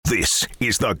This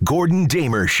is the Gordon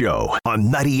Damer Show on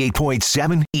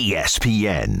 98.7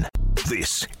 ESPN.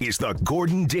 This is the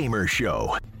Gordon Damer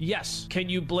Show. Yes. Can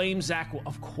you blame Zach?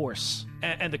 Of course.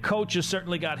 And the coach has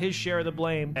certainly got his share of the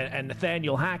blame, and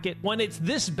Nathaniel Hackett. When it's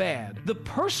this bad, the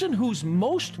person who's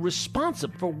most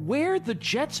responsible for where the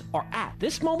Jets are at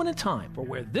this moment in time, for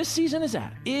where this season is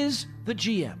at, is the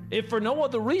GM. If for no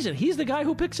other reason, he's the guy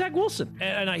who picked Zach Wilson.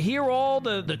 And I hear all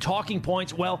the talking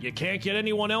points, well, you can't get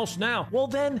anyone else now. Well,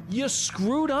 then you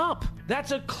screwed up.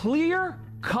 That's a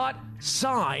clear-cut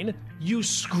sign you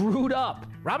screwed up.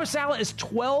 Robert Saleh is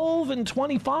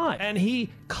 12-25, and he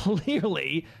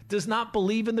clearly does not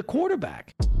believe in the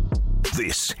quarterback.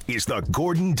 This is the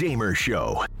Gordon Damer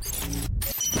Show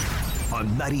on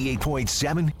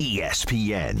 98.7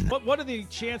 ESPN. What are the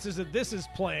chances that this is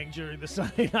playing during the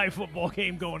Sunday Night Football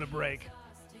game going to break?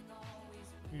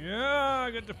 Yeah,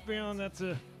 I get the feeling that's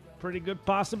a pretty good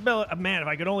possibility. Man, if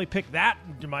I could only pick that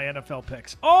into my NFL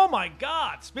picks. Oh, my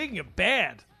God. Speaking of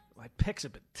bad, my picks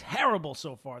have been terrible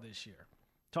so far this year.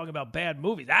 Talking about bad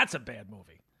movies. That's a bad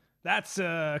movie. That's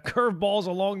curveballs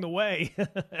along the way.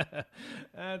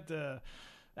 That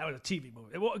was a TV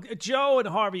movie. Well, Joe and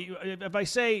Harvey, if I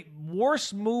say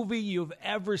worst movie you've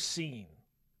ever seen,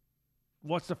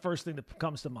 what's the first thing that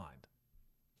comes to mind?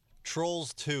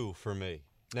 Trolls 2 for me.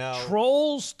 Now,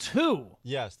 Trolls 2?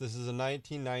 Yes, this is a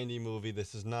 1990 movie.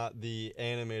 This is not the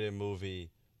animated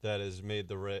movie that has made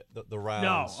the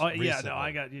rounds. No, recently.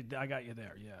 I got you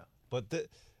there, yeah. But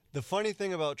the funny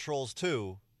thing about Trolls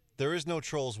 2, there is no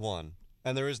Trolls 1,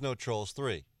 and there is no Trolls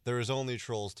 3. There is only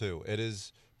Trolls 2. It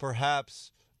is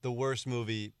perhaps the worst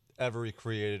movie ever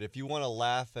recreated. If you want to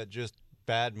laugh at just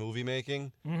bad movie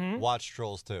making, watch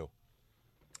Trolls 2.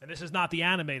 And this is not the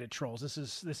animated Trolls. This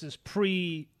is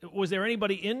pre. Was there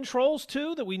anybody in Trolls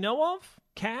 2 that we know of?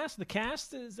 The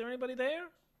cast. Is there anybody there?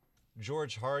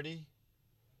 George Hardy,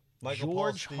 Michael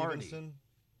George Paul Hardy. Stevenson.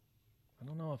 I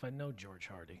don't know if I know George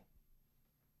Hardy.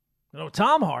 I know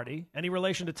Tom Hardy. Any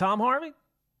relation to Tom Hardy?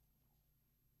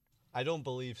 I don't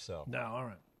believe so. No. All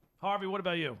right. Harvey, what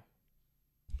about you?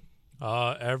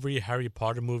 Every Harry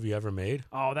Potter movie ever made.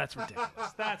 Oh, that's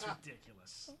ridiculous.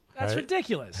 That's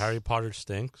ridiculous. Harry Potter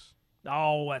stinks.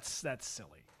 Oh, that's silly.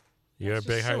 You're a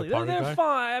big Harry silly. Potter They're guy?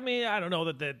 fine. I mean, I don't know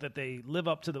that they live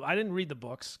up to the. I didn't read the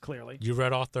books, clearly. You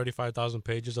read all 35,000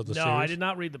 pages of the series? No, I did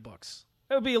not read the books.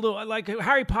 It would be a little like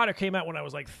Harry Potter came out when I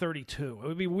was like 32. It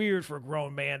would be weird for a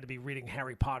grown man to be reading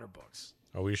Harry Potter books.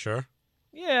 Are we sure?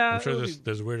 Yeah, I'm sure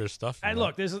there's weirder stuff. And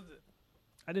look,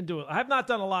 I didn't do it. I have not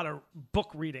done a lot of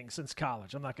book reading since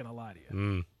college. I'm not going to lie to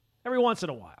you. Every once in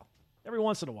a while,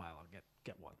 I'll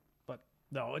get one. But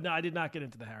no, I did not get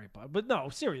into the Harry Potter. But no,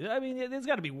 seriously, I mean, there's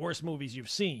got to be worse movies you've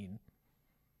seen.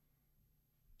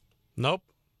 Nope.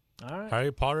 All right.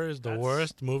 Harry Potter is the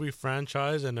worst movie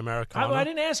franchise in America. I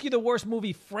didn't ask you the worst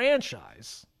movie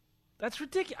franchise. That's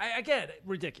ridiculous. Again,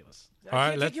 ridiculous.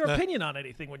 I can't take your opinion on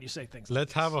anything when you say things like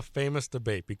Let's have a famous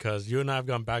debate because you and I have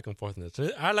gone back and forth on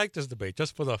this. I like this debate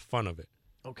just for the fun of it.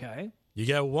 Okay. You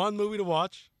get one movie to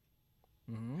watch,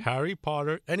 Harry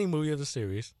Potter, any movie of the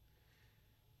series,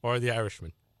 or The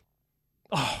Irishman.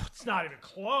 Oh, it's not even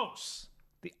close.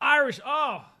 The Irish,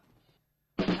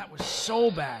 that was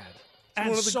so bad.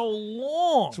 And so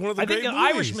long. It's one of the I think great The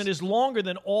movies. Irishman is longer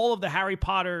than all of the Harry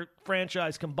Potter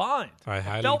franchise combined. I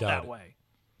highly felt doubt that it. way.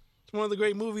 It's one of the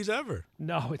great movies ever.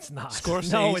 No, it's not.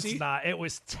 Scorsese? No, it's not. It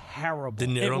was terrible. De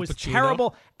Niro it and was Pacino?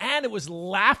 terrible, and it was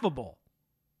laughable.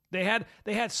 They had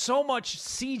so much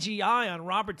CGI on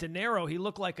Robert De Niro. He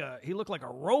looked like a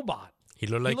robot. He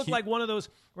looked like one of those.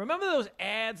 Remember those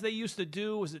ads they used to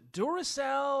do? Was it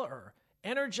Duracell or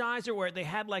Energizer, where they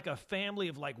had like a family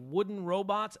of like wooden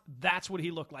robots? That's what he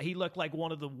looked like. He looked like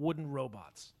one of the wooden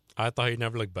robots. I thought he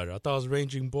never looked better. I thought it was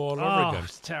Raging Bull all over Oh, again.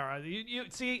 it's terrible. You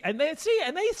see, and they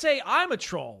say I'm a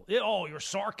troll. Your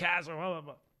sarcasm. Blah, blah,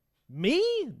 blah. Me?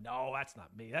 No, that's not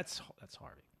me. That's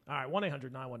Harvey. All right,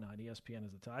 1-800-919-ESPN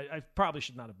is the time. I probably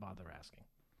should not have bothered asking.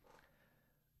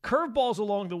 Curveballs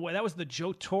along the way. That was the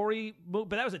Joe Torre movie, but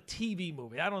that was a TV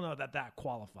movie. I don't know that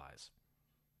qualifies.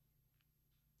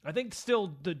 I think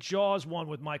still the Jaws one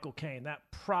with Michael Caine, that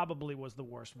probably was the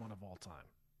worst one of all time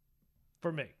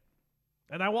for me.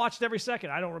 And I watched every second.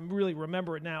 I don't really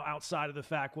remember it now outside of the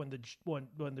fact when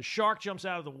the shark jumps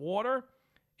out of the water,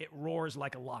 it roars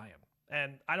like a lion.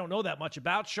 And I don't know that much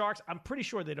about sharks. I'm pretty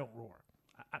sure they don't roar.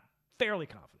 I'm fairly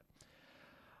confident.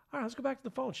 All right, let's go back to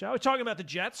the phone, shall we? Talking about the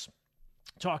Jets,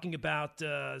 talking about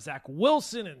Zach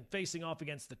Wilson and facing off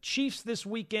against the Chiefs this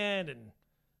weekend, and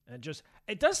just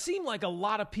it does seem like a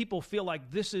lot of people feel like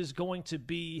this is going to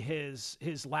be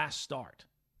his last start.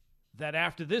 That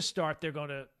after this start, they're going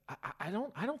to. I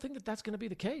don't think that's going to be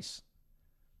the case.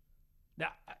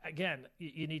 again,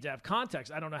 you need to have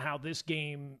context. I don't know how this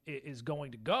game is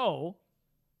going to go,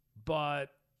 but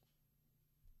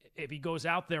if he goes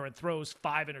out there and throws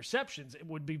 5 interceptions, it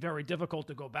would be very difficult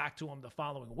to go back to him the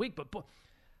following week. But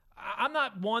I'm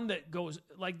not one that goes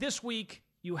like this week.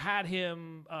 You had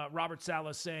him, Robert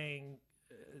Saleh, saying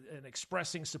and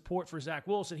expressing support for Zach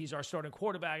Wilson. He's our starting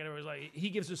quarterback, and it was like he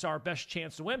gives us our best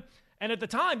chance to win. And at the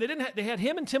time, they had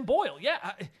him and Tim Boyle.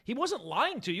 Yeah, he wasn't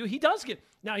lying to you. He does get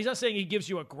now. He's not saying he gives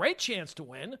you a great chance to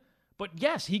win, but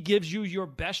yes, he gives you your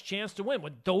best chance to win.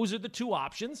 When those are the two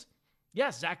options,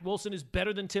 yes, Zach Wilson is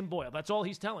better than Tim Boyle. That's all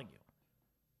he's telling you.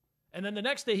 And then the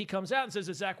next day he comes out and says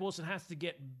that Zach Wilson has to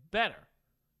get better.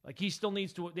 Like he still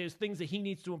needs to. There's things that he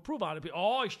needs to improve on.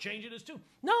 Oh, he's changing his tune.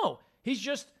 No, he's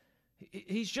just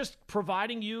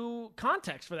providing you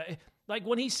context for that. Like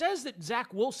when he says that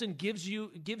Zach Wilson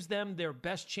gives them their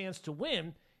best chance to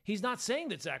win, he's not saying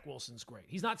that Zach Wilson's great.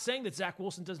 He's not saying that Zach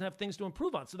Wilson doesn't have things to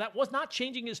improve on. So that was not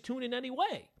changing his tune in any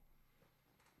way.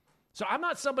 So I'm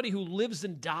not somebody who lives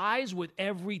and dies with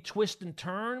every twist and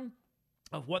turn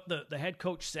of what the head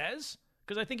coach says,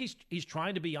 because I think he's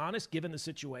trying to be honest given the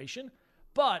situation.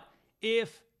 But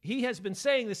if he has been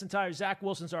saying this entire Zach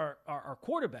Wilson's our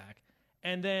quarterback,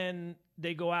 and then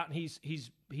they go out and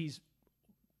he's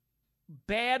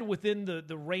bad within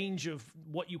the range of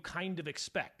what you kind of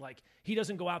expect. Like he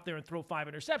doesn't go out there and throw 5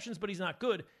 interceptions, but he's not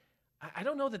good. I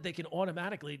don't know that they can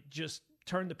automatically just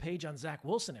turn the page on Zach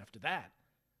Wilson after that.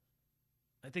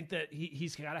 I think that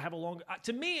he's got to have a long.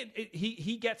 To me,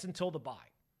 he gets until the bye,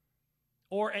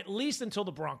 or at least until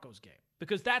the Broncos game,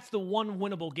 because that's the one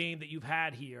winnable game that you've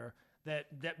had here that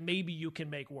maybe you can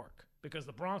make work. Because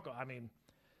the Broncos, I mean,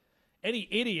 any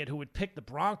idiot who would pick the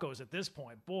Broncos at this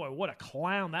point, boy, what a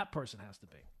clown that person has to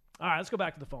be. All right, let's go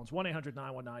back to the phones.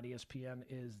 1-800-919-ESPN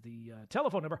is the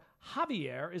telephone number.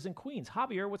 Javier is in Queens.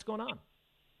 Javier, what's going on?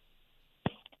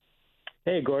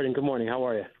 Hey, Gordon. Good morning. How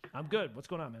are you? I'm good. What's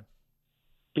going on, man?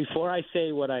 Before I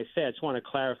say what I say, I just want to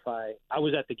clarify. I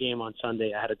was at the game on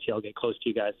Sunday. I had a tailgate close to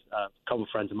you guys. A couple of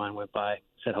friends of mine went by,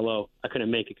 said hello. I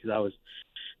couldn't make it because I was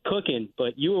cooking,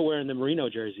 but you were wearing the Marino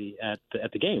jersey at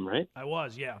the game, right? I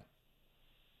was, yeah.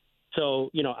 So,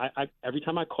 you know, I every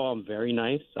time I call, I'm very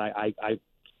nice. I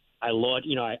laud,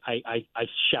 you know, I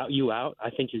shout you out. I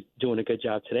think you're doing a good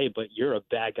job today, but you're a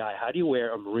bad guy. How do you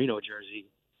wear a Marino jersey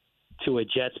to a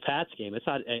Jets-Pats game? It's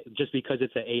not just because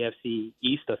it's an AFC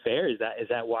East affair. Is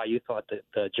that why you thought that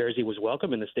the jersey was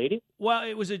welcome in the stadium? Well,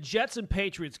 it was a Jets and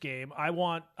Patriots game. I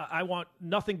want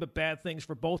nothing but bad things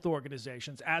for both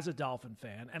organizations as a Dolphin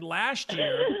fan. And last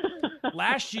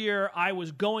year I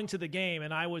was going to the game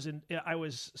and I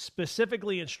was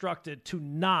specifically instructed to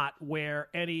not wear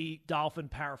any Dolphin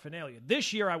paraphernalia.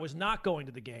 This year I was not going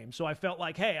to the game, so I felt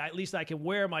like, hey, at least I can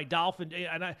wear my Dolphin.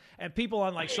 And people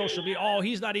on like social media, oh,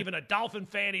 he's not even a Dolphin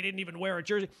fan. He didn't even wear a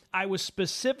jersey. I was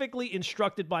specifically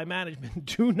instructed by management,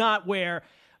 do not wear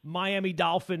Miami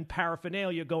Dolphin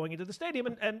paraphernalia going into the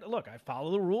stadium. And look, I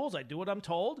follow the rules. I do what I'm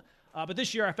told. But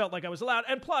this year I felt like I was allowed.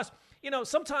 And plus, you know,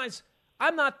 sometimes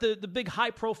I'm not the big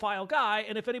high-profile guy,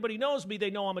 and if anybody knows me,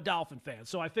 they know I'm a Dolphin fan.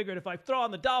 So I figured if I throw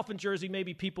on the Dolphin jersey,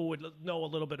 maybe people would know a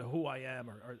little bit of who I am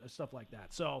or stuff like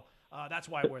that. So that's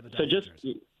why I wear the Dolphin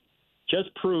jersey.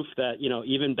 Just proof that, you know,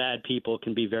 even bad people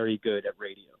can be very good at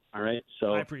radio. All right.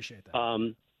 So I appreciate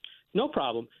that. No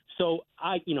problem. So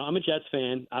I'm a Jets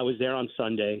fan. I was there on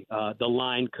Sunday. The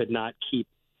line could not keep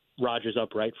Rodgers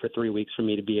upright for 3 weeks for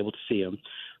me to be able to see him.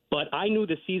 But I knew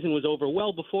the season was over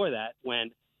well before that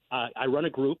when I run a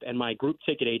group, and my group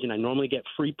ticket agent, I normally get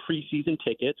free preseason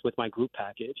tickets with my group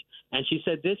package. And she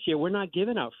said, this year, we're not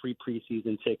giving out free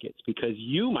preseason tickets because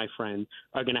you, my friend,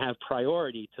 are going to have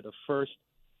priority to the first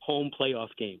home playoff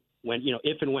game when, you know,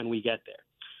 if and when we get there.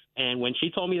 And when she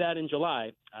told me that in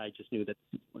July, I just knew that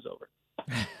the season was over.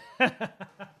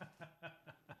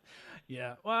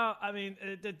 Yeah, well, I mean,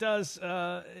 it does.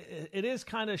 It is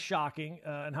kind of shocking.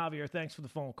 And Javier, thanks for the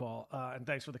phone call, and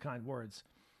thanks for the kind words.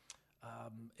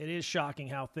 It is shocking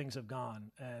how things have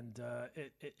gone, and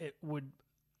it would.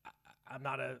 I'm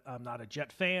not a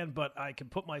Jet fan, but I can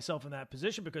put myself in that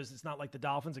position because it's not like the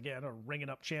Dolphins again are ringing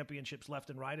up championships left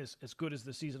and right as good as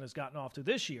the season has gotten off to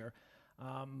this year.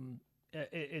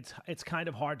 It's kind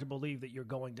of hard to believe that you're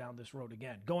going down this road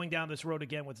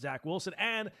again with Zach Wilson,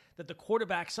 and that the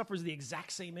quarterback suffers the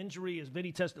exact same injury as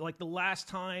Vinny tested, like the last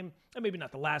time, and maybe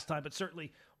not the last time, but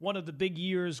certainly one of the big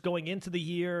years going into the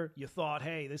year. You thought,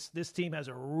 hey, this team has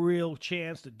a real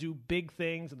chance to do big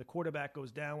things, and the quarterback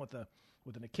goes down with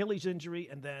an Achilles injury,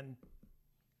 and then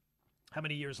how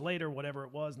many years later, whatever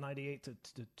it was, 98 to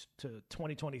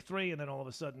 2023, and then all of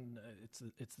a sudden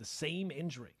it's the same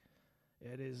injury.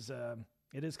 It is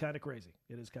It is kind of crazy.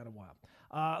 It is kind of wild.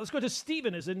 Let's go to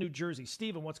Steven is in New Jersey.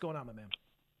 Steven, what's going on, my man?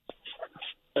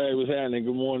 Hey, what's happening?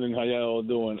 Good morning. How y'all all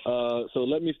doing? So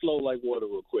let me flow like water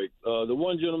real quick. The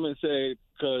one gentleman said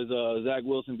because Zach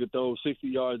Wilson could throw 60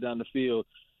 yards down the field,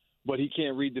 but he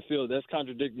can't read the field. That's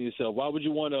contradicting yourself. Why would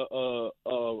you want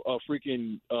a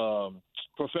freaking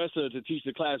professor to teach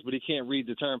the class, but he can't read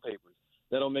the term papers?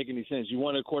 That don't make any sense. You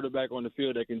want a quarterback on the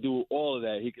field that can do all of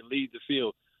that. He can lead the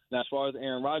field. Now, as far as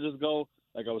Aaron Rodgers go,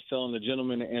 like I was telling the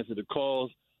gentleman to answer the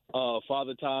calls,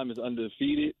 Father Time is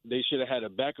undefeated. They should have had a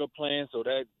backup plan, so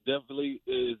that definitely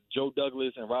is Joe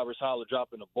Douglas and Robert Saleh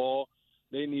dropping the ball.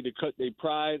 They need to cut their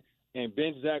pride and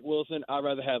bench Zach Wilson. I'd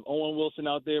rather have Owen Wilson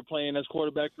out there playing as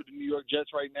quarterback for the New York Jets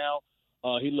right now.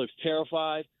 He looks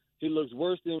terrified. He looks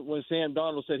worse than when Sam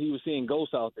Darnold said he was seeing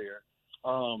ghosts out there.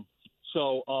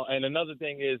 And another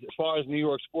thing is, as far as New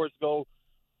York sports go,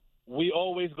 we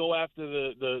always go after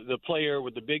the player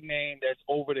with the big name that's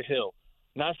over the hill.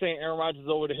 Not saying Aaron Rodgers is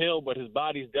over the hill, but his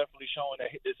body's definitely showing that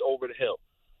it's over the hill.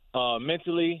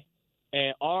 Mentally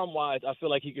and arm-wise, I feel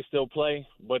like he can still play,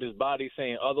 but his body's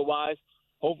saying otherwise.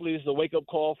 Hopefully it's a wake-up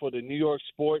call for the New York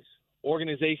sports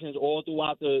organizations all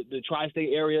throughout the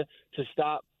tri-state area to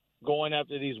stop going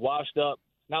after these washed-up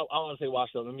 – now, I don't want to say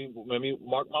washed-up. Let me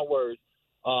mark my words.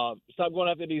 Stop going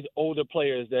after these older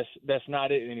players that's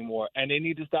not it anymore. And they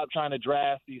need to stop trying to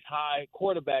draft these high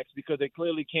quarterbacks because they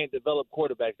clearly can't develop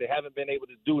quarterbacks. They haven't been able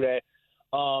to do that.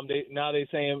 They're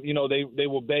saying, they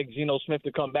will beg Geno Smith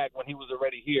to come back when he was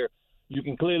already here. You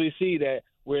can clearly see that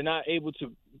we're not able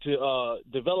to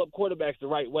develop quarterbacks the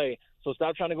right way. So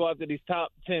stop trying to go after these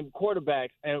top 10 quarterbacks.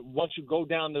 And once you go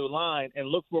down the line and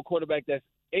look for a quarterback that's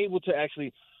able to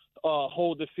actually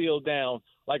hold the field down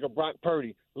like a Brock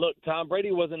Purdy. Look, Tom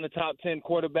Brady was in the top 10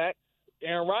 quarterback.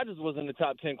 Aaron Rodgers was in the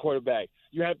top 10 quarterback.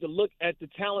 You have to look at the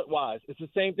talent-wise. It's the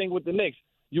same thing with the Knicks.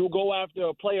 You'll go after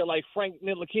a player like Frank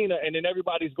Ntilikina, and then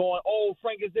everybody's going, oh,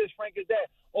 Frank is this, Frank is that.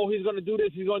 Oh, he's going to do this,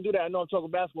 he's going to do that. I know I'm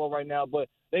talking basketball right now, but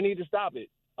they need to stop it.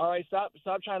 All right, stop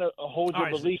trying to hold your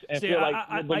belief and feel like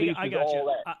your belief is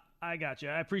all that. I got you.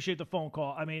 I appreciate the phone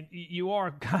call. I mean, you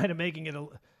are kind of making it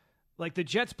like the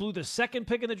Jets blew the second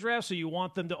pick in the draft, so you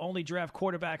want them to only draft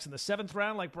quarterbacks in the 7th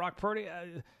round like Brock Purdy?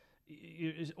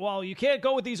 You can't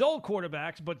go with these old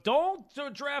quarterbacks, but don't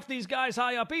draft these guys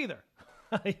high up either.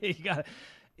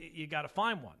 You got to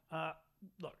find one.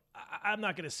 Look, I'm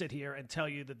not going to sit here and tell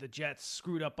you that the Jets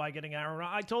screwed up by getting Aaron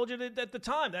Rodgers. I told you that at the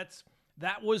time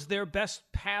that was their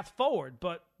best path forward,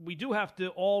 but we do have to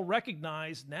all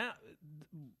recognize now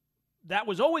that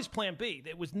was always plan B.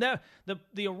 It was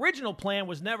the original plan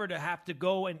was never to have to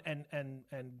go and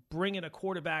bring in a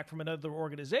quarterback from another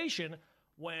organization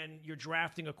when you're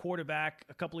drafting a quarterback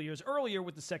a couple of years earlier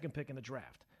with the second pick in the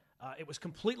draft. It was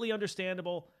completely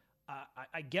understandable.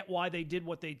 I get why they did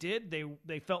what they did.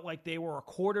 They felt like they were a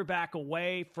quarterback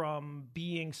away from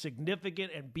being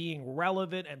significant and being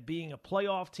relevant and being a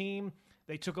playoff team.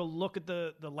 They took a look at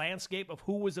the landscape of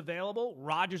who was available.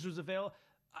 Rodgers was available.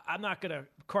 I'm not going to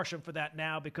crush them for that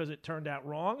now because it turned out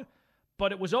wrong,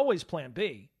 but it was always plan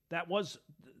B. That was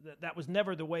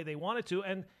never the way they wanted to,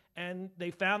 and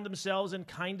they found themselves in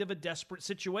kind of a desperate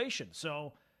situation.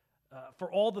 So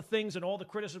for all the things and all the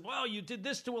criticism, well, you did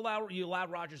this to allowed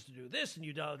Rodgers to do this, and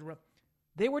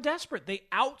they were desperate. They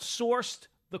outsourced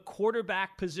the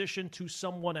quarterback position to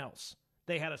someone else.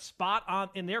 They had a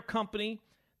spot in their company.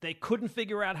 They couldn't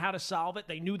figure out how to solve it.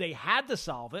 They knew they had to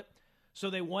solve it. So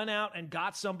they went out and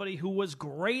got somebody who was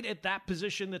great at that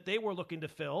position that they were looking to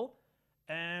fill,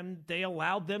 and they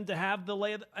allowed them to have the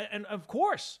lay. And of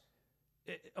course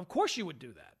you would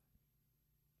do that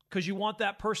because you want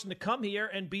that person to come here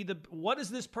and be what does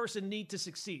this person need to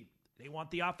succeed? They want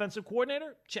the offensive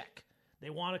coordinator? Check.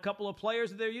 They want a couple of players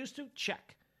that they're used to?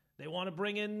 Check. They want to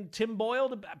bring in Tim Boyle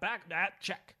to back that?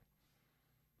 Check.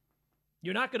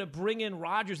 You're not going to bring in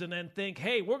Rodgers and then think,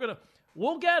 hey, we'll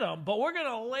get him, but we're going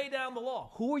to lay down the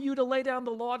law. Who are you to lay down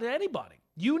the law to anybody?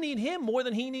 You need him more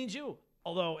than he needs you.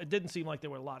 Although it didn't seem like there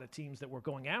were a lot of teams that were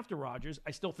going after Rodgers,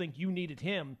 I still think you needed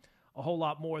him a whole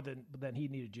lot more than he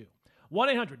needed you.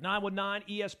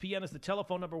 1-800-919-ESPN is the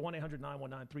telephone number,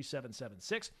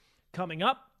 1-800-919-3776. Coming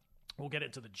up, we'll get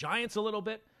into the Giants a little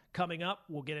bit. Coming up,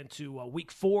 we'll get into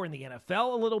Week 4 in the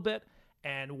NFL a little bit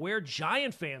and where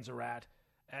Giant fans are at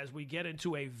as we get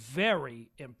into a very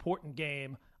important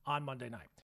game on Monday night.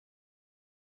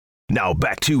 Now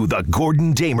back to the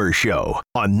Gordon Damer Show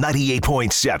on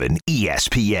 98.7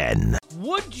 ESPN.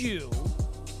 Would you,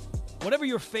 whatever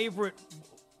your favorite,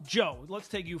 Joe, let's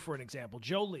take you for an example.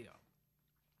 Joe Leo,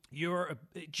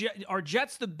 are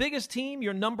Jets the biggest team?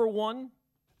 You're number one?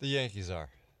 The Yankees are.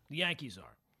 The Yankees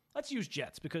are. let's use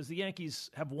Jets because the Yankees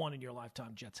have won in your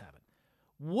lifetime, Jets haven't.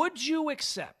 Would you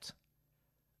accept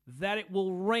that it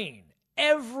will rain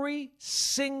every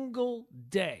single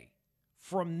day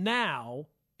from now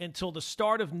until the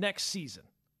start of next season,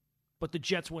 but the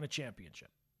Jets win a championship?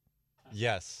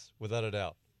 Yes, without a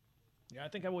doubt. Yeah, I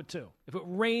think I would too. If it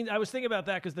rained, I was thinking about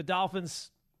that because the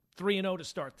Dolphins 3-0 to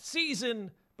start the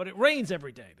season, but it rains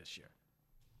every day this year.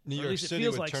 New York City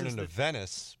would turn into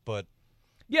Venice, but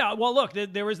yeah, well, look,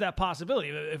 there is that possibility.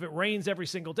 If it rains every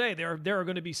single day, there are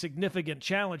going to be significant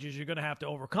challenges you're going to have to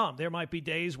overcome. There might be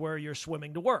days where you're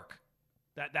swimming to work.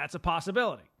 That's a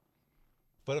possibility.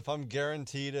 But if I'm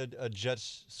guaranteed a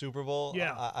Jets Super Bowl,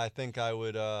 yeah. I think I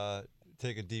would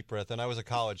take a deep breath. And I was a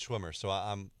college swimmer, so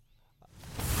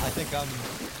I think I'm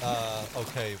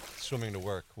okay swimming to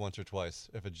work once or twice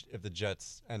if the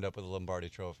Jets end up with a Lombardi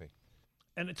Trophy.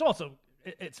 And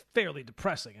it's fairly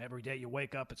depressing. Every day you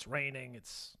wake up, it's raining.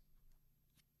 It's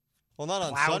not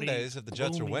on cloudy, Sundays if the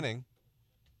Jets are winning.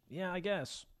 Yeah, I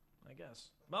guess.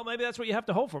 Well, maybe that's what you have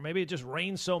to hope for. Maybe it just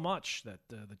rains so much that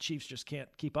the Chiefs just can't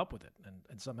keep up with it,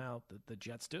 and somehow the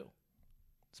Jets do.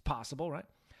 It's possible, right?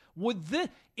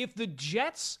 If the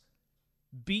Jets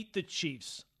beat the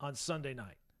Chiefs on Sunday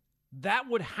night, that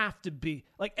would have to be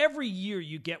like every year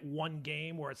you get one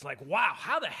game where it's like, wow,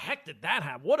 how the heck did that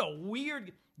happen? What a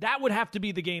weird. That would have to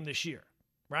be the game this year,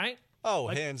 right? Oh,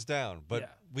 hands down.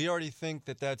 But we already think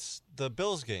that's the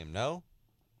Bills game, no?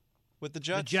 With the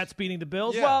Jets? The Jets beating the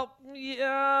Bills? Yeah. Well,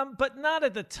 yeah, but not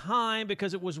at the time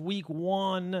because it was week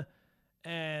 1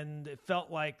 and it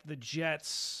felt like the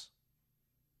Jets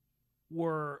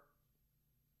were,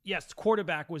 yes,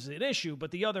 quarterback was an issue,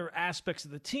 but the other aspects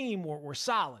of the team were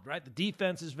solid, right? The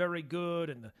defense is very good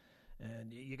and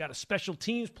you got a special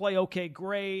teams play okay,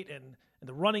 great, and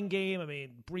the running game, I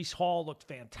mean, Breece Hall looked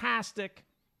fantastic.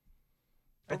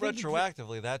 But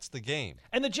retroactively, that's the game.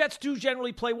 And the Jets do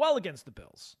generally play well against the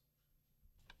Bills.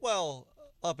 Well,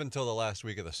 up until the last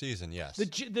week of the season, yes.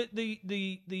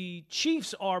 The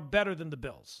Chiefs are better than the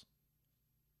Bills.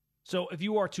 So if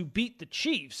you are to beat the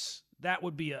Chiefs, that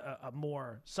would be a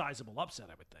more sizable upset,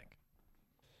 I would think.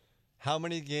 How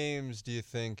many games do you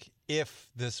think,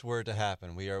 if this were to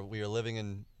happen, we are living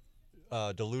in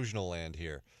delusional land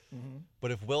here,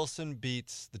 but if Wilson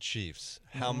beats the Chiefs,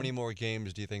 how many more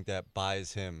games do you think that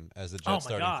buys him as the Jets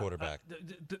starting quarterback?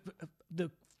 The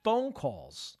phone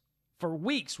calls for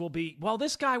weeks will be, well,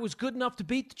 this guy was good enough to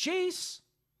beat the Chiefs.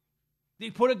 They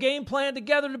put a game plan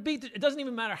together to beat it doesn't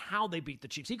even matter how they beat the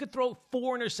Chiefs. He could throw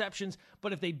 4 interceptions,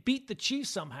 but if they beat the Chiefs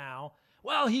somehow,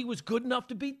 well, he was good enough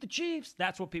to beat the Chiefs.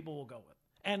 That's what people will go with.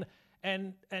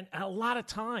 And a lot of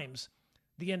times,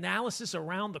 the analysis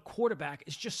around the quarterback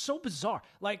is just so bizarre.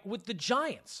 Like with the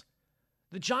Giants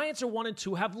are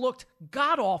 1-2, have looked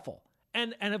god-awful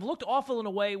and have looked awful in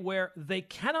a way where they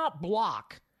cannot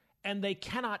block and they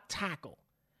cannot tackle.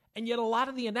 And yet a lot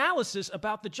of the analysis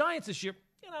about the Giants this year,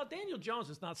 Daniel Jones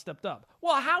has not stepped up.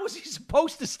 Well, how is he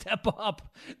supposed to step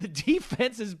up? The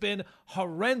defense has been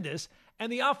horrendous,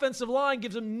 and the offensive line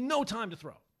gives him no time to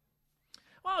throw.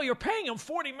 Well, you're paying him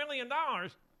 $40 million.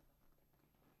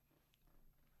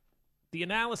 The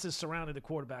analysis surrounding the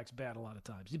quarterback's bad a lot of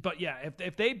times. But yeah,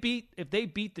 if they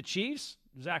beat the Chiefs,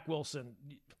 Zach Wilson,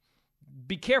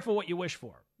 be careful what you wish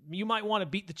for. You might want to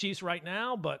beat the Chiefs right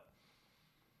now, but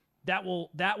that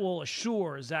will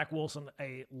assure Zach Wilson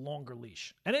a longer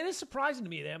leash. And it is surprising to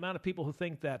me the amount of people who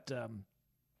think that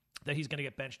that he's going to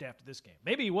get benched after this game.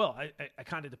 Maybe he will. It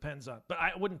kind of depends on, but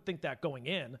I wouldn't think that going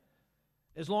in,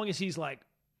 as long as he's like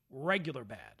regular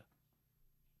bad.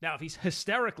 Now, if he's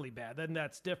hysterically bad, then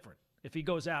that's different. If he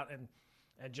goes out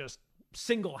and just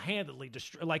single-handedly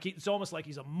it's almost like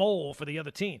he's a mole for the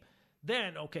other team,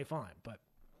 then okay, fine. But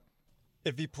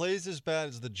if he plays as bad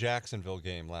as the Jacksonville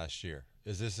game last year,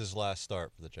 is this his last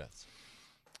start for the Jets?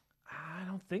 I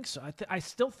don't think so. I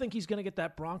still think he's going to get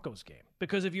that Broncos game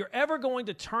because if you're ever going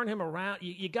to turn him around,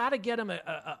 you got to get him an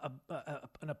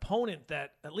opponent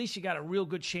that at least you got a real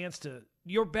good chance to.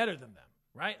 You're better than them,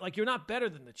 right? Like you're not better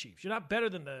than the Chiefs. You're not better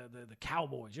than the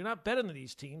Cowboys. You're not better than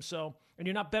these teams. And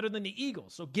you're not better than the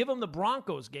Eagles. So give him the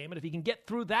Broncos game, and if he can get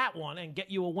through that one and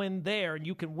get you a win there, and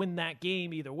you can win that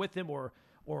game either with him or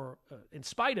in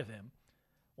spite of him,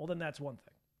 well, then that's one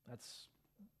thing.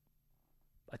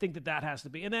 I think that has to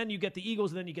be. And then you get the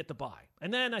Eagles, and then you get the bye.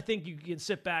 And then I think you can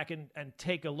sit back and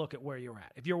take a look at where you're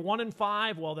at. If you're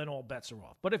 1-5, well, then all bets are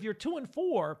off. But if you're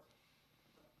 2-4,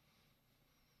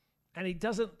 and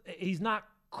he's not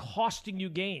costing you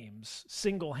games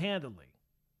single-handedly,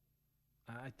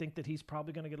 I think that he's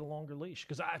probably going to get a longer leash.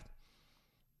 Because I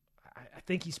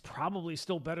think he's probably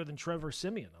still better than Trevor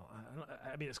Siemian.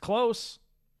 I mean, it's close.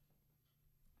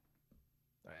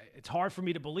 it's hard for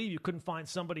me to believe you couldn't find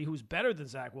somebody who's better than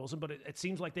Zach Wilson, but it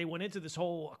seems like they went into this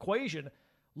whole equation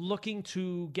looking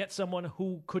to get someone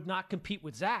who could not compete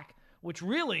with Zach, which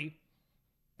really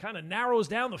kind of narrows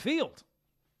down the field.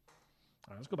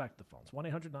 All right, let's go back to the phones.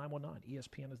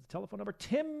 1-800-919-ESPN is the telephone number.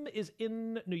 Tim is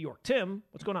in New York. Tim,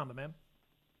 what's going on, my man?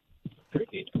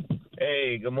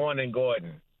 Hey, good morning,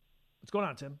 Gordon. What's going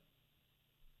on, Tim?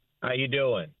 How you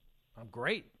doing? I'm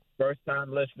great.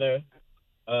 First-time listener,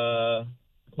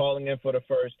 calling in for the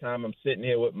first time. I'm sitting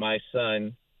here with my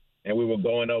son, and we were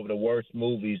going over the worst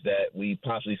movies that we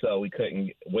possibly saw. We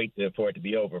couldn't wait for it to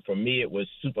be over. For me, it was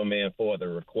Superman 4, The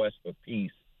Request for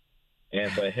Peace. And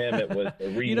for him, it was the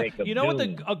remake of You know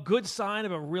Doom. what a good sign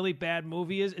of a really bad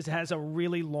movie is? It has a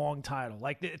really long title.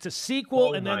 Like, it's a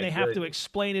sequel, and then they have to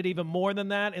explain it even more than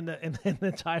that in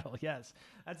the title. Yes.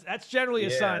 That's generally a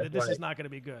sign that this is not going to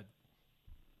be good.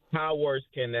 How worse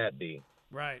can that be?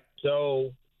 Right.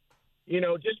 So,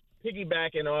 just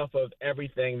piggybacking off of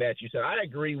everything that you said, I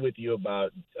agree with you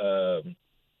about the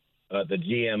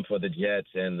GM for the Jets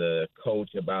and the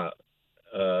coach about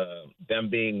them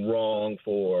being wrong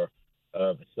for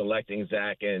selecting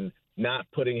Zach and not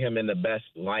putting him in the best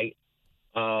light.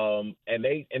 And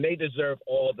they deserve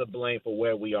all the blame for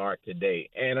where we are today.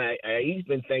 And I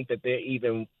even think that they're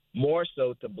even more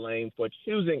so to blame for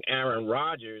choosing Aaron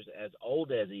Rodgers, as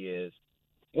old as he is,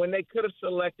 when they could have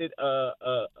selected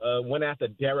went after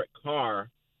Derek Carr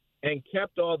and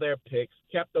kept all their picks,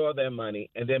 kept all their money,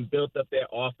 and then built up their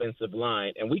offensive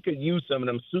line. And we could use some of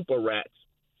them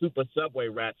super subway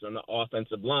rats on the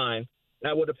offensive line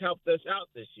that would have helped us out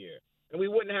this year. And we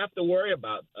wouldn't have to worry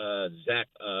about Zach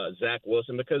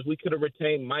Wilson because we could have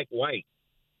retained Mike White.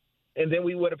 And then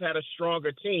we would have had a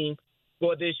stronger team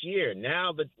for this year.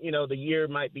 Now the year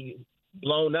might be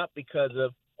blown up because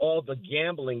of all the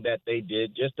gambling that they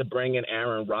did just to bring in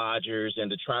Aaron Rodgers and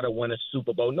to try to win a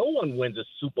Super Bowl. No one wins a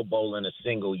Super Bowl in a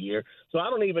single year. So I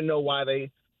don't even know why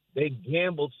they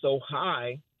gambled so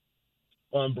high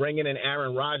on bringing in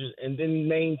Aaron Rodgers and then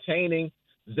maintaining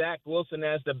Zach Wilson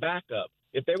as the backup.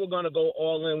 If they were going to go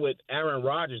all in with Aaron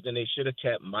Rodgers, then they should have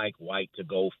kept Mike White to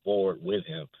go forward with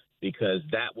him because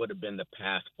that would have been the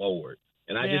path forward.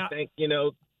 And I just think,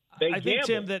 I think,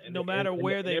 Tim, that no matter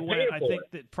where they went, I think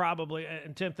that probably,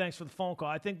 and Tim, thanks for the phone call,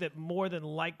 I think that more than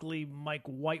likely Mike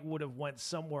White would have went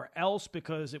somewhere else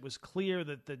because it was clear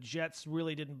that the Jets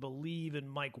really didn't believe in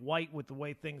Mike White with the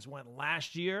way things went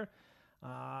last year.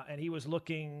 And he was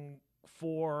looking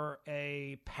for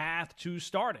a path to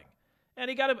starting. And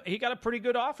he got a pretty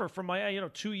good offer from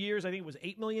 2 years. I think it was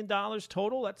 $8 million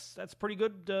total. That's pretty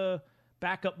good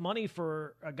backup money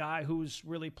for a guy who's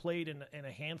really played in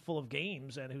a handful of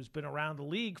games and who's been around the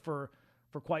league for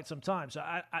quite some time. So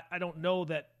I don't know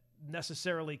that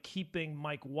necessarily keeping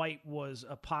Mike White was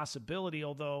a possibility,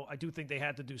 although I do think they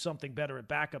had to do something better at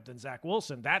backup than Zach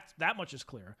Wilson. That much is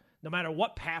clear. No matter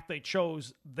what path they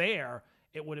chose there,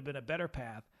 it would have been a better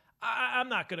path. I'm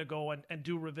not going to go and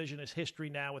do revisionist history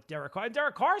now with Derek Carr. And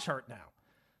Derek Carr's hurt now.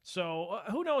 So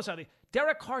who knows how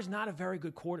Derek Carr's not a very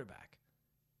good quarterback.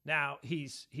 Now,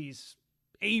 he's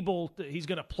going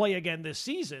to play again this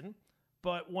season.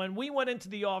 But when we went into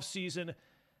the offseason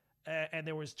and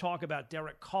there was talk about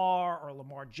Derek Carr or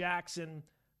Lamar Jackson,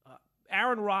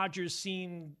 Aaron Rodgers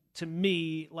seemed to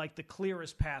me like the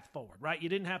clearest path forward, right? You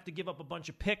didn't have to give up a bunch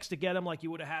of picks to get him like you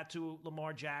would have had to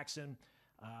Lamar Jackson.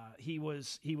 He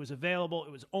was available.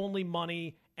 It was only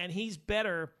money, and he's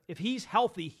better. If he's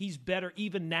healthy, he's better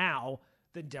even now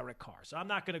than Derek Carr. So I'm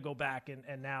not going to go back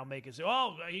and now make it say,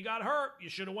 oh, he got hurt. You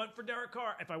should have went for Derek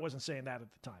Carr. If I wasn't saying that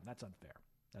at the time. That's unfair.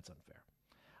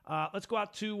 Let's go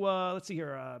out to, let's see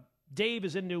here. Dave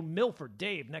is in New Milford.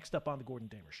 Dave, next up on the Gordon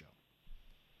Damer Show.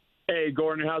 Hey,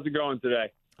 Gordon, how's it going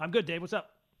today? I'm good, Dave. What's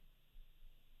up?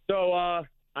 So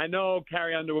I know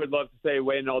Carrie Underwood loves to say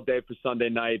waiting all day for Sunday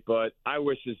night, but I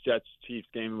wish this Jets-Chiefs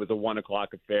game was a 1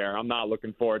 o'clock affair. I'm not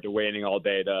looking forward to waiting all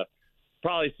day to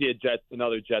probably see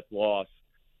another Jets loss.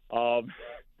 I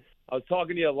was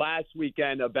talking to you last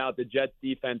weekend about the Jets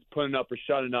defense putting up or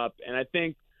shutting up, and I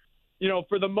think,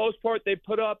 for the most part they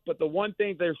put up, but the one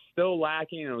thing they're still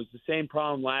lacking, and it was the same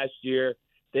problem last year,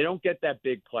 they don't get that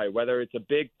big play, whether it's a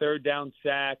big third down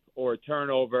sack or a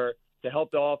turnover to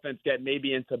help the offense get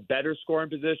maybe into better scoring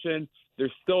position.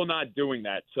 They're still not doing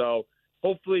that. So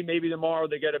hopefully maybe tomorrow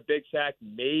they get a big sack.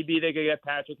 Maybe they can get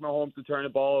Patrick Mahomes to turn the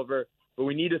ball over, but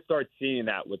we need to start seeing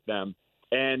that with them.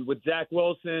 And with Zach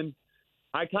Wilson,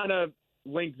 I kind of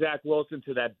link Zach Wilson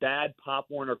to that bad Pop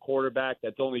Warner quarterback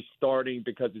that's only starting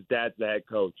because his dad's the head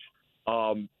coach.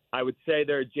 I would say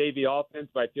they're a JV offense,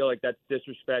 but I feel like that's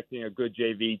disrespecting a good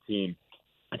JV team.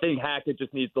 I think Hackett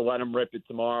just needs to let him rip it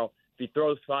tomorrow. If he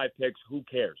throws 5 picks, who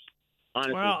cares?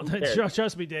 Honestly, well, who cares?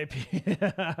 trust me, Dave.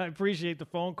 I appreciate the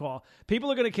phone call. People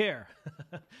are going to care.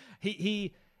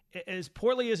 He as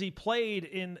poorly as he played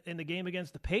in the game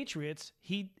against the Patriots,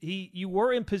 you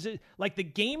were in position. Like the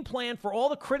game plan, for all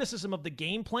the criticism of the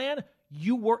game plan,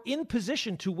 you were in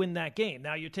position to win that game.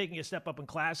 Now you're taking a step up in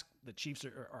class. The Chiefs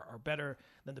are better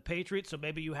than the Patriots, so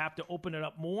maybe you have to open it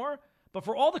up more. But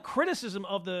for all the criticism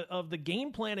of the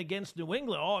game plan against New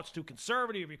England, it's too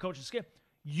conservative, your coach's skip,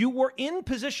 you were in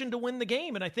position to win the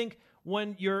game. And I think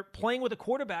when you're playing with a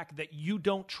quarterback that you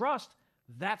don't trust,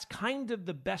 that's kind of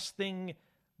the best thing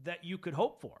that you could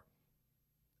hope for.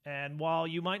 And while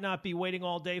you might not be waiting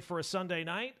all day for a Sunday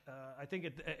night, I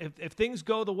think if things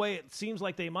go the way it seems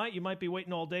like they might, you might be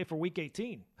waiting all day for Week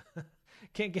 18.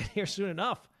 Can't get here soon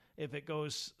enough if it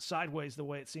goes sideways the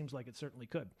way it seems like it certainly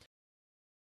could.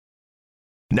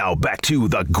 Now back to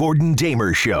the Gordon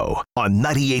Damer Show on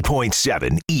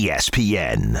 98.7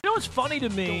 ESPN. You know what's funny to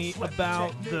me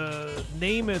about the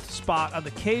Namath spot on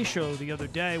the K Show the other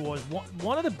day was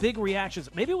one of the big reactions,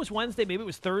 maybe it was Wednesday, maybe it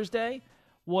was Thursday,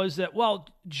 was that,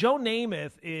 Joe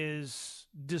Namath is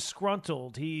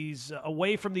disgruntled. He's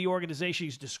away from the organization.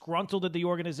 He's disgruntled at the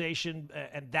organization,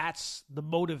 and that's the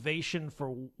motivation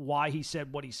for why he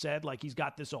said what he said. Like he's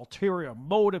got this ulterior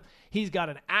motive. He's got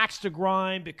an axe to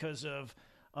grind because of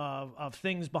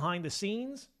things behind the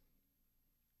scenes.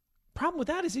 Problem with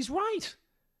that is he's right.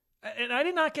 And I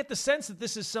did not get the sense that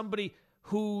this is somebody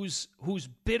who's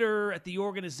bitter at the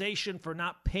organization for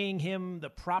not paying him the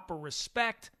proper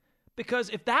respect. Because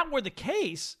if that were the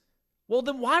case, well,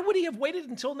 then why would he have waited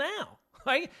until now?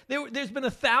 Right? There's been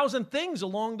 1,000 things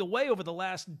along the way over the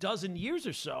last dozen years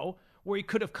or so where he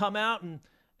could have come out and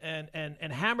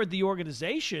hammered the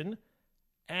organization,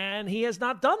 and he has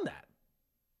not done that.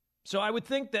 So I would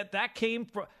think that came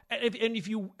from,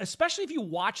 especially if you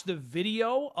watch the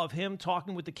video of him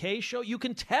talking with the K Show, you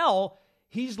can tell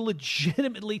he's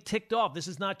legitimately ticked off. This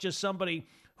is not just somebody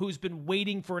who's been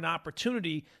waiting for an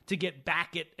opportunity to get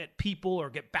back at people or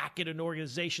get back at an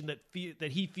organization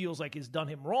that he feels like has done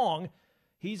him wrong.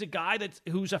 He's a guy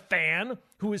who's a fan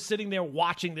who is sitting there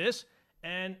watching this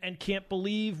and can't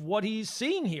believe what he's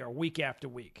seeing here week after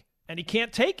week, and he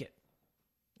can't take it.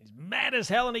 He's mad as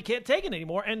hell, and he can't take it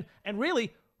anymore. And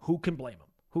really, who can blame him?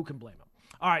 Who can blame him?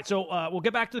 All right, so we'll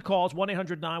get back to the calls.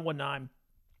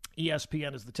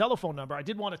 1-800-919-ESPN is the telephone number. I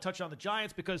did want to touch on the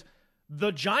Giants because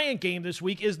the Giant game this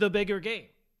week is the bigger game.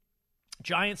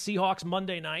 Giants-Seahawks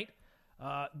Monday night.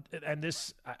 And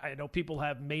this, I know people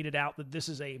have made it out that this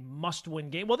is a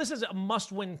must-win game. Well, this is a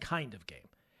must-win kind of game.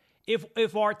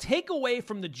 If our takeaway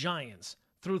from the Giants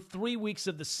through 3 weeks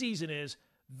of the season is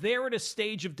they're at a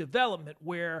stage of development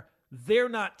where they're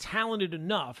not talented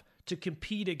enough to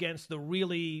compete against the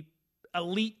really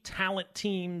elite talent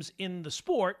teams in the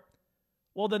sport,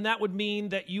 well, then that would mean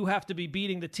that you have to be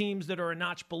beating the teams that are a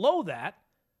notch below that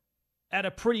at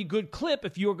a pretty good clip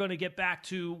if you're going to get back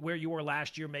to where you were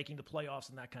last year, making the playoffs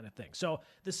and that kind of thing. So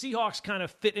the Seahawks kind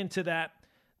of fit into that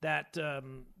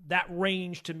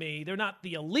range to me. They're not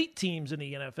the elite teams in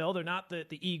the NFL. They're not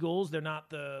the Eagles. They're not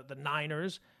the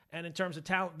Niners. And in terms of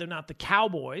talent, they're not the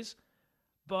Cowboys,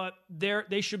 but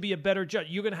they should be a better judge.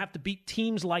 You're going to have to beat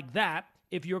teams like that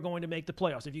if you're going to make the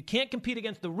playoffs. If you can't compete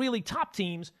against the really top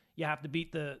teams, you have to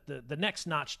beat the next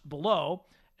notch below,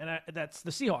 and that's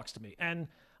the Seahawks to me. And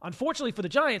unfortunately for the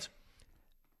Giants,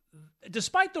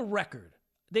 despite the record,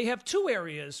 they have two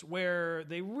areas where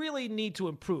they really need to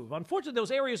improve. Unfortunately,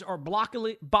 those areas are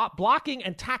blocking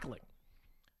and tackling,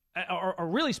 or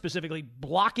really specifically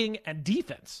blocking and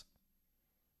defense.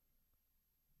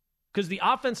 Because the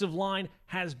offensive line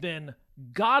has been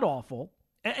god-awful.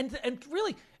 And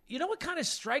really, you know what kind of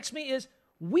strikes me is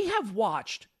we have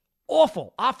watched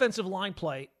awful offensive line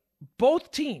play,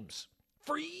 both teams,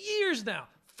 for years now.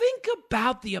 Think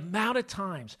about the amount of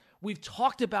times we've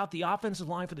talked about the offensive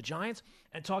line for the Giants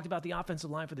and talked about the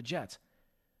offensive line for the Jets.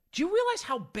 Do you realize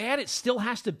how bad it still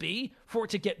has to be for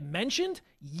it to get mentioned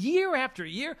year after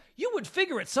year? You would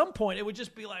figure at some point it would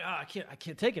just be like, I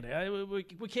can't take it.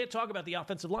 We can't talk about the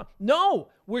offensive line. No,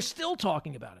 we're still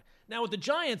talking about it. Now with the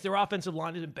Giants, their offensive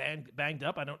line has been banged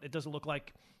up. It doesn't look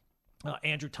like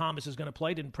Andrew Thomas is going to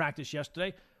play. Didn't practice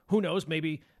yesterday. Who knows?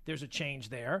 Maybe there's a change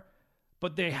there.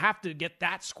 But they have to get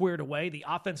that squared away. The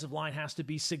offensive line has to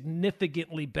be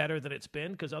significantly better than it's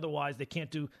been, because otherwise they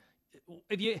can't do.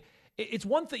 It's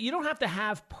one thing, you don't have to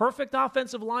have perfect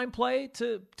offensive line play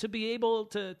to be able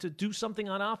to do something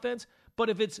on offense, but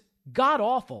if it's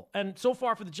god-awful, and so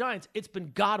far for the Giants, it's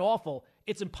been god-awful,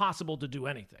 it's impossible to do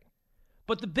anything.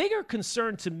 But the bigger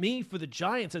concern to me for the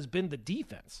Giants has been the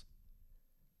defense.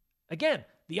 Again,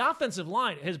 the offensive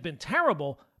line has been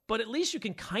terrible, but at least you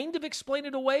can kind of explain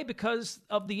it away because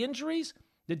of the injuries.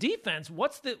 The defense,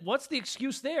 what's the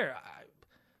excuse there?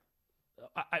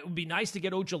 It would be nice to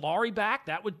get Ojulari back.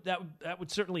 That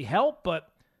would certainly help,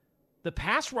 but the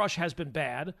pass rush has been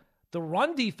bad. The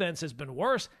run defense has been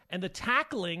worse, and the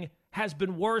tackling has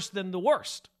been worse than the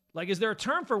worst. Like, is there a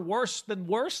term for worse than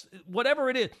worse? Whatever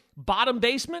it is, bottom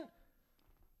basement,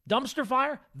 dumpster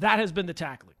fire, that has been the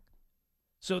tackling.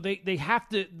 So they have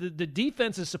to, the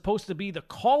defense is supposed to be the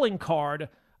calling card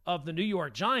of the New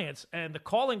York Giants, and the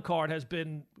calling card has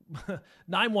been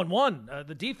 911.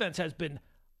 The defense has been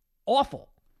awful,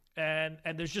 and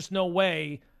there's just no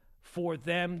way for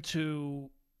them to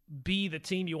be the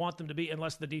team you want them to be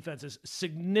unless the defense is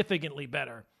significantly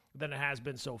better than it has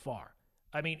been so far.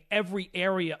 I mean, every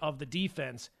area of the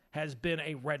defense has been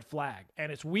a red flag,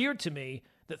 and it's weird to me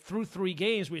that through 3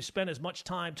 games we spent as much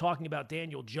time talking about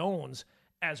Daniel Jones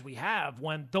as we have,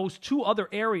 when those 2 other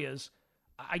areas,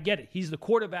 I get it. He's the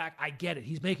quarterback. I get it.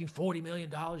 He's making $40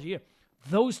 million a year.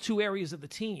 Those 2 areas of the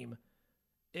team,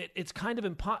 it's kind of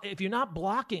impossible. If you're not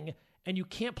blocking and you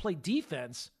can't play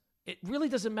defense, it really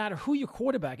doesn't matter who your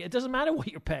quarterback is. It doesn't matter what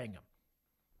you're paying him.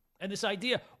 And this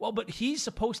idea, well, but he's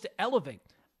supposed to elevate.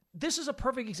 This is a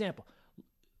perfect example.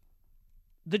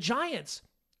 The Giants,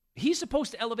 he's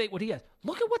supposed to elevate what he has.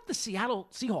 Look at what the Seattle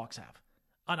Seahawks have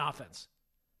on offense.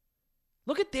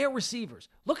 Look at their receivers.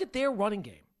 Look at their running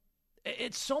game.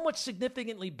 It's so much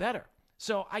significantly better.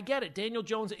 So I get it. Daniel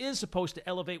Jones is supposed to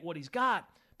elevate what he's got,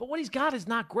 but what he's got is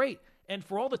not great. And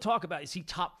for all the talk about, is he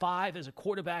top 5 as a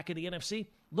quarterback in the NFC?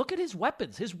 Look at his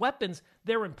weapons. His weapons,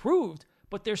 they're improved,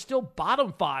 but they're still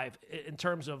bottom 5 in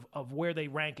terms of where they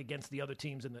rank against the other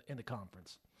teams in the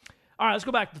conference. All right, let's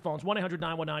go back to the phones.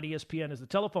 1-800-919-ESPN is the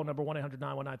telephone number,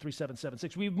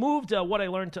 1-800-919-3776. We've moved what I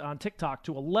learned on TikTok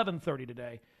to 11:30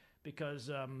 today because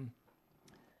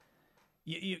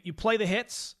you play the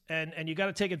hits and you got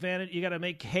to take advantage. You got to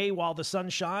make hay while the sun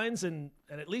shines, and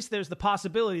at least there's the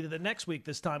possibility that the next week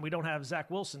this time we don't have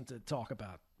Zach Wilson to talk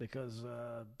about because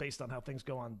based on how things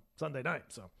go on Sunday night.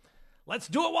 So let's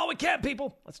do it while we can,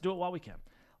 people. Let's do it while we can.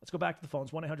 Let's go back to the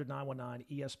phones.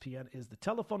 1-800-919-ESPN is the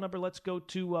telephone number. Let's go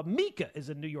to Mika is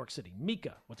in New York City.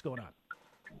 Mika, what's going on?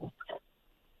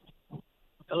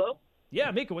 Hello? Yeah,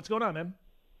 Mika, what's going on, man?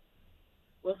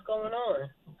 What's going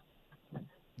on?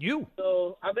 You.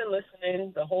 So I've been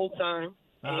listening the whole time,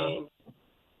 and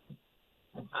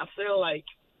I feel like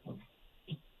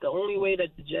the only way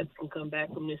that the Jets can come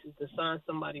back from this is to sign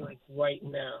somebody like right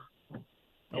now.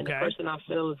 And the person I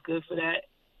feel is good for that,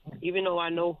 even though I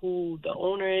know who the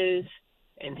owner is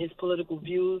and his political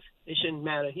views, it shouldn't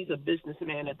matter. He's a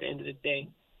businessman at the end of the day.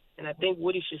 And I think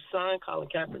Woody should sign Colin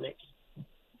Kaepernick.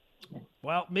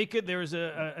 Well, Mika, there's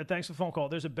thanks for the phone call.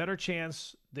 There's a better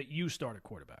chance that you start at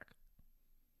quarterback.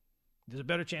 There's a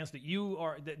better chance that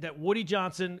that Woody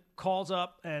Johnson calls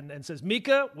up and says,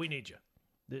 Mika, we need you.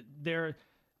 They're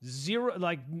zero,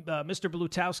 like Mr.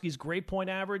 Blutowski's grade point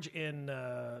average in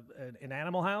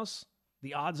Animal House.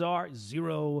 The odds are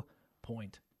 0.0.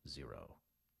 Let's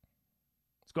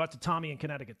go out to Tommy in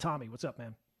Connecticut. Tommy, what's up,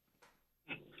 man?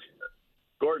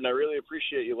 Gordon, I really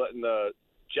appreciate you letting the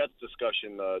Jets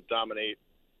discussion dominate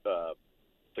the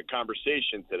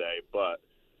conversation today, but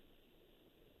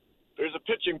there's a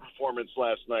pitching performance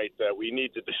last night that we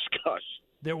need to discuss.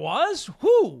 There was?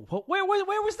 Who? Where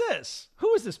was this?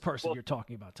 Who is this person you're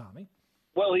talking about, Tommy?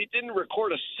 Well, he didn't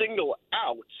record a single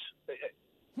out.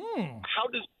 How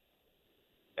does –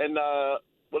 and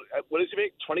what does he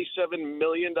make, $27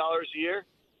 million a year?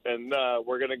 And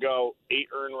we're going to go 8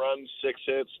 earned runs, 6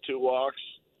 hits, 2 walks,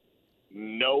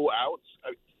 no outs.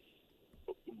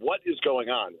 What is going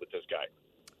on with this guy?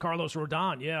 Carlos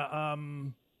Rodon, yeah.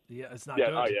 Yeah, it's not good.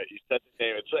 Oh, yeah, you said the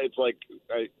name. It's like,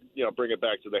 bring it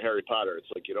back to the Harry Potter. It's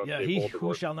like you don't say he Voldemort.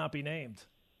 who shall not be named.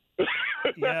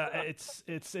 Yeah,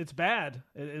 it's bad.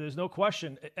 There's no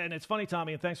question. And it's funny,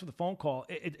 Tommy, and thanks for the phone call.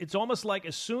 It's almost like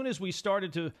as soon as we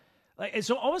started to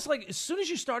it's almost like as soon as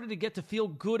you started to get to feel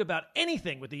good about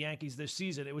anything with the Yankees this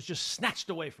season, it was just snatched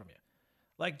away from you.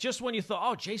 Like just when you thought,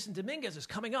 oh, Jason Dominguez is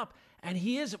coming up, and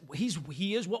he is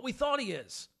what we thought he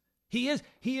is. He is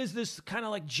this kind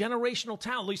of like generational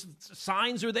talent. At least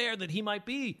signs are there that he might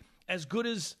be as good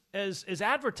as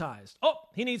advertised. Oh,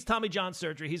 he needs Tommy John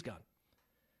surgery. He's gone.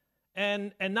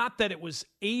 And not that it was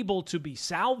able to be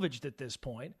salvaged at this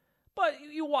point, but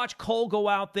you watch Cole go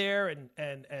out there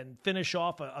and finish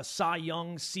off a Cy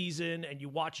Young season, and you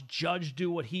watch Judge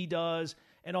do what he does,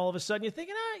 and all of a sudden you're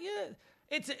thinking,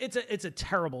 it's a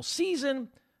terrible season,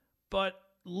 but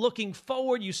looking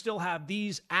forward, you still have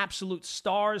these absolute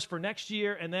stars for next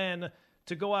year, and then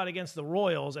to go out against the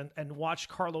Royals and watch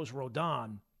Carlos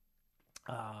Rodon,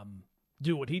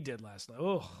 do what he did last night.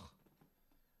 Ugh.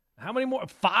 How many more?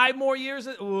 5 more years?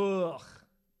 Ugh.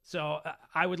 So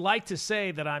I would like to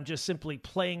say that I'm just simply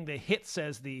playing the hits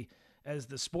as the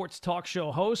sports talk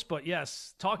show host. But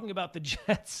yes, talking about the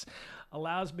Jets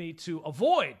allows me to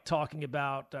avoid talking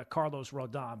about Carlos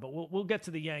Rodon. But we'll get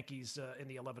to the Yankees in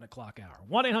the 11 o'clock hour.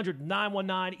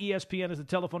 1-800-919-ESPN is the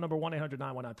telephone number,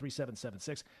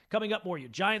 1-800-919-3776. Coming up, more of your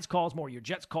Giants calls, more of your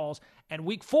Jets calls, and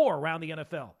Week 4 around the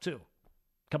NFL, too.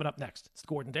 Coming up next, it's the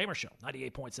Gordon Damer Show,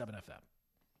 98.7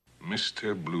 FM.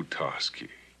 Mr. Blutarsky,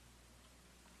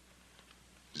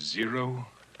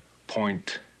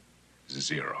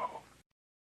 0.0.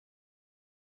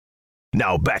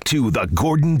 Now back to the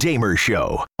Gordon Damer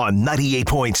Show on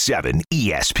 98.7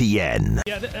 ESPN.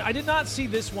 Yeah, I did not see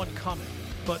this one coming,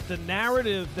 but the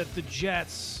narrative that the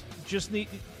Jets just need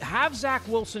have Zach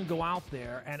Wilson go out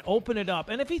there and open it up.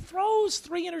 And if he throws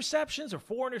 3 interceptions or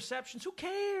 4 interceptions, who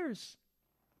cares?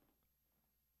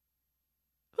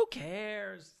 Who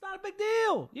cares? It's not a big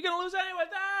deal. You're going to lose anyway.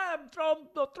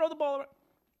 Throw the ball around.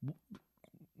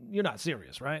 You're not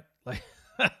serious, right? Like,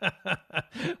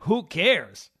 who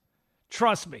cares?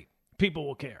 Trust me, people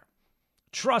will care.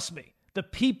 Trust me, the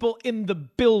people in the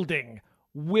building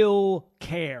will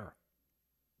care.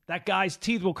 That guy's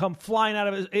teeth will come flying out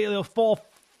of his, he'll fall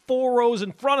 4 rows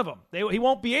in front of him. He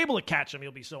won't be able to catch him.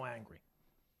 He'll be so angry.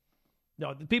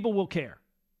 No, the people will care.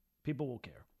 People will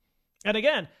care. And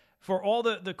again, for all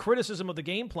the criticism of the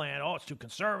game plan, it's too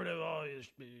conservative.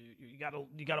 You got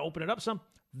to open it up some.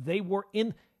 They were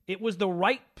in. It was the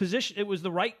right position. It was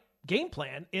the right game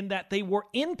plan in that they were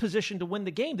in position to win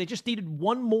the game. They just needed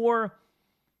one more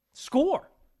score.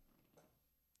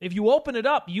 If you open it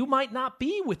up, you might not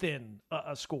be within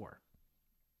a score.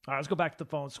 All right, let's go back to the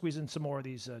phone. Squeeze in some more of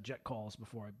these Jet calls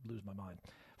before I lose my mind.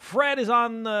 Fred is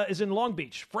in Long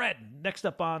Beach. Fred, next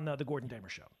up on the Gordon Damer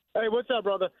Show. Hey, what's up,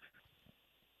 brother?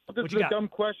 This is a dumb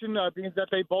question, being that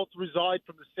they both reside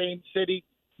from the same city.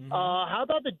 Mm-hmm. How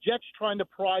about the Jets trying to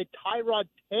pry Tyrod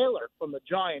Taylor from the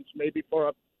Giants, maybe for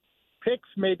a picks,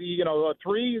 maybe a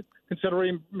 3,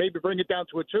 considering maybe bring it down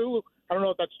to a 2. I don't know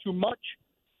if that's too much,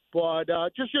 but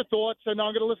just your thoughts. And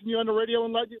I'm going to listen to you on the radio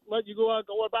and let you go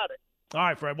about it. All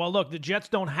right, Fred. Well, look, the Jets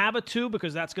don't have a 2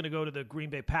 because that's going to go to the Green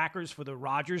Bay Packers for the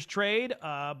Rodgers trade.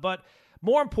 But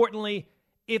more importantly,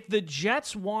 if the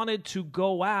Jets wanted to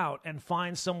go out and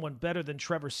find someone better than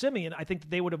Trevor Siemian, I think that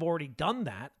they would have already done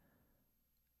that.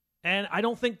 And I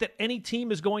don't think that any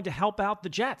team is going to help out the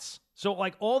Jets. So,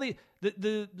 like, all the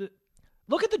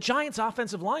look at the Giants'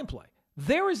 offensive line play.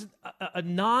 There is a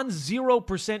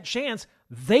non-0% chance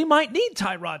they might need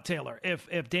Tyrod Taylor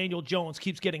if Daniel Jones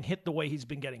keeps getting hit the way he's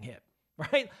been getting hit,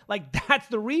 right? Like, that's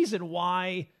the reason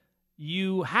why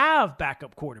you have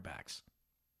backup quarterbacks,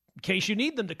 in case you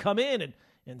need them to come in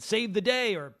and save the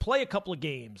day or play a couple of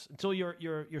games until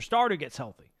your starter gets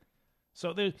healthy.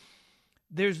 So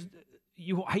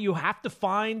you have to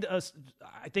find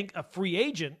I think a free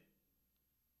agent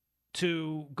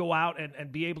to go out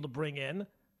and be able to bring in,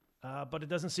 but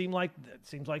it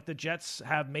seems like the Jets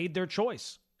have made their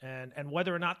choice, and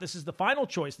whether or not this is the final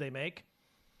choice they make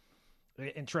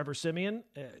in Trevor Siemian,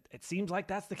 it seems like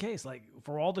that's the case. Like,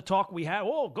 for all the talk we had,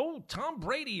 go Tom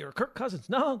Brady or Kirk Cousins.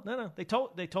 No, they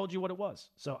told you what it was.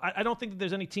 So I don't think that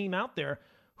there's any team out there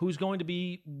who's going to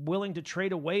be willing to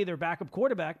trade away their backup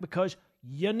quarterback because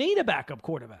you need a backup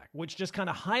quarterback, which just kind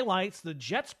of highlights the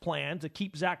Jets' plan to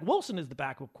keep Zach Wilson as the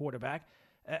backup quarterback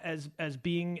as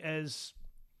being as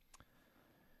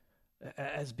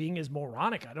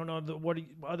moronic. I don't know what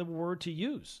other word to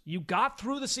use. You got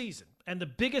through the season, and the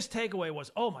biggest takeaway was,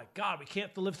 oh my God, we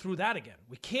can't live through that again.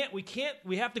 We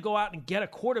have to go out and get a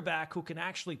quarterback who can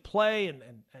actually play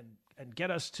and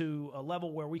get us to a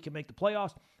level where we can make the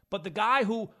playoffs. But the guy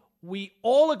who we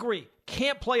all agree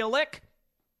can't play a lick,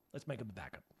 let's make him the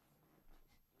backup.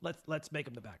 Let's make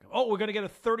him the backup. Oh, we're going to get a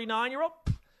 39-year-old?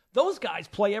 Those guys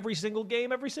play every single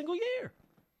game, every single year.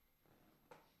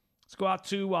 Let's go out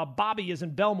to Bobby is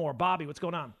in Belmore. Bobby, what's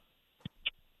going on?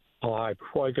 All right,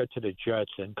 before I get to the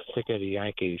Jets and stick to the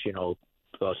Yankees,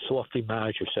 Softy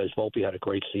manager says Volpe had a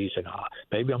great season.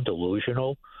 Maybe I'm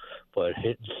delusional, but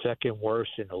hitting second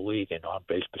worst in the league in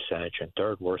on-base percentage and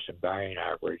third worst in batting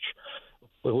average.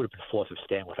 It would have been fourth if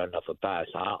Stan would have enough at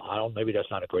bats. I don't. Maybe that's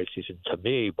not a great season to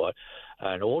me, but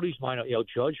and all these minor.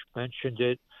 Judge mentioned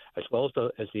it as well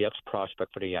as the ex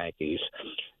prospect for the Yankees.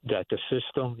 that the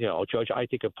system, Judge, I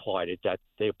think applied it, that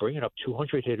they're bringing up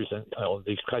 200 hitters, and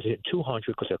these guys are hitting 200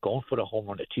 because they're going for the home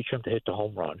run. They teach them to hit the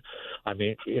home run. I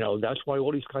mean, that's why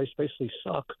all these guys basically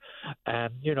suck.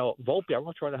 And, Volpe, I'd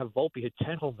much rather have Volpe hit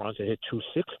 10 home runs and hit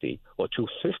 260 or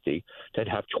 250 than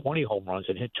have 20 home runs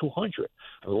and hit 200.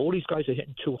 I mean, all these guys are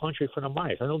hitting 200 for the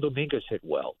Myers. I know Dominguez hit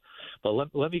well, but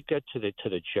let me get to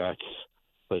the Jets.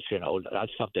 Because,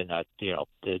 that's something that,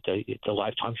 the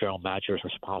lifetime general manager is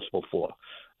responsible for.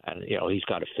 And, he's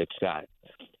got to fix that.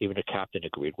 Even the captain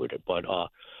agreed with it. But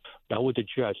now with the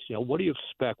Jets, what do you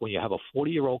expect when you have a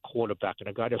 40-year-old quarterback and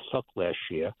a guy that sucked last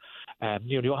year? And,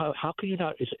 how can you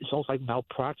not – it's almost like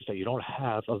malpractice that you don't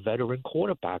have a veteran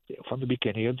quarterback there from the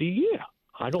beginning of the year.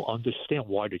 I don't understand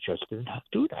why the Jets didn't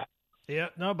do that. Yeah,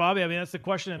 no, Bobby, I mean, that's the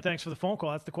question, and thanks for the phone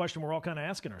call. That's the question we're all kind of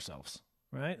asking ourselves.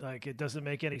 Right? Like, it doesn't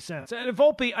make any sense. And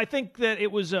Volpe, I think that it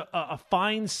was a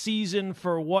fine season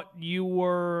for what you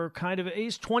were kind of –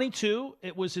 he's 22.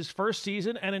 It was his first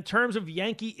season. And in terms of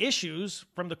Yankee issues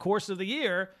from the course of the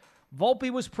year, Volpe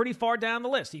was pretty far down the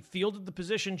list. He fielded the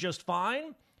position just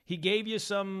fine. He gave you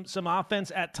some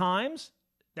offense at times.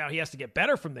 Now, he has to get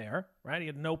better from there, right? He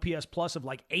had an OPS plus of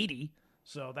like 80.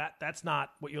 So that's not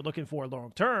what you're looking for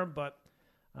long term. But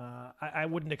I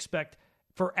wouldn't expect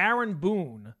 – for Aaron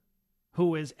Boone –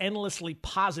 who is endlessly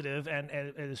positive and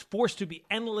is forced to be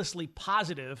endlessly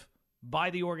positive by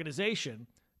the organization,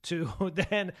 to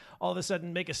then all of a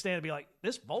sudden make a stand and be like,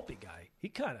 this Volpe guy, he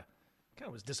kind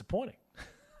of was disappointing.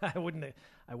 I wouldn't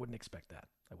expect that.